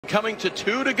Coming to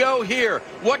 2 to go here.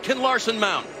 What can Larson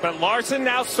mount? But Larson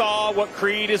now saw what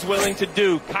Creed is willing to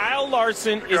do. Kyle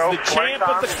Larson is the champ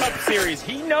of the Cup Series.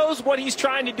 He knows what he's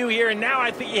trying to do here, and now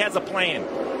I think he has a plan.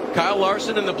 Kyle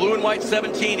Larson in the blue and white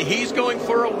 17. He's going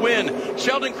for a win.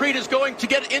 Sheldon Creed is going to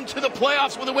get into the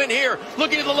playoffs with a win here.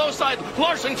 Looking to the low side.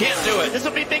 Larson can't do it. This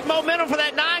will be big momentum for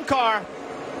that 9 car.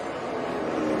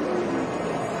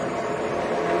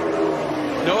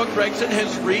 Noah Gragson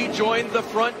has rejoined the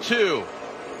front 2.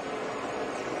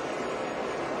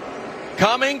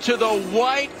 Coming to the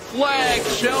white flag,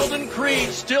 Sheldon Creed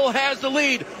still has the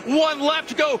lead. 1 lap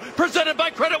to go, presented by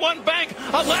Credit One Bank.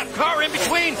 A lap car in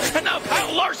between, and now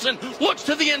Kyle Larson looks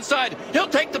to the inside. He'll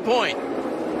take the point.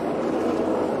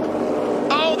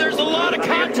 Oh, there's a lot of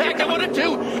contact at 1 and 2,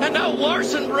 and now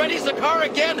Larson readies the car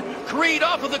again. Creed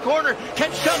off of the corner.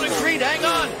 Can Sheldon Creed hang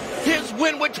on? His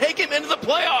win would take him into the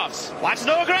playoffs. Watch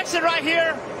Noah Gragson right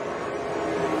here.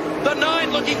 The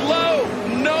 9 looking low.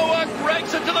 Noah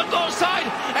Gragson to the low side.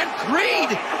 And Creed,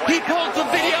 he pulls the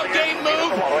video game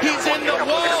move. He's in the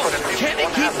wall. Can he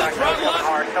keep the throttle up?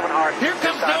 Here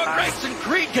comes Noah Gragson.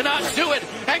 Creed cannot do it.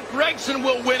 And Gragson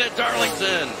will win at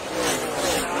Darlington.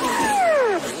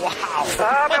 Wow.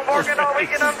 I've been working all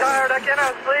weekend. I'm tired. I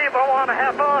cannot sleep. I want to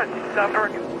have fun. Stop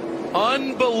working.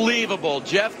 Unbelievable,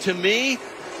 Jeff. To me,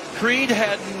 Creed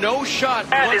had no shot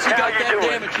once he got that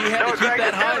damage. He had to keep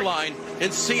that high line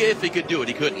and see if he could do it.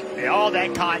 He couldn't. All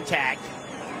that contact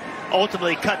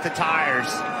ultimately cut the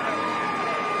tires.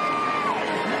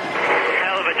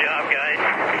 Hell of a job,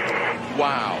 guys.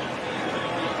 Wow.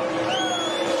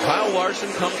 Kyle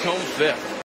Larson comes home 5th.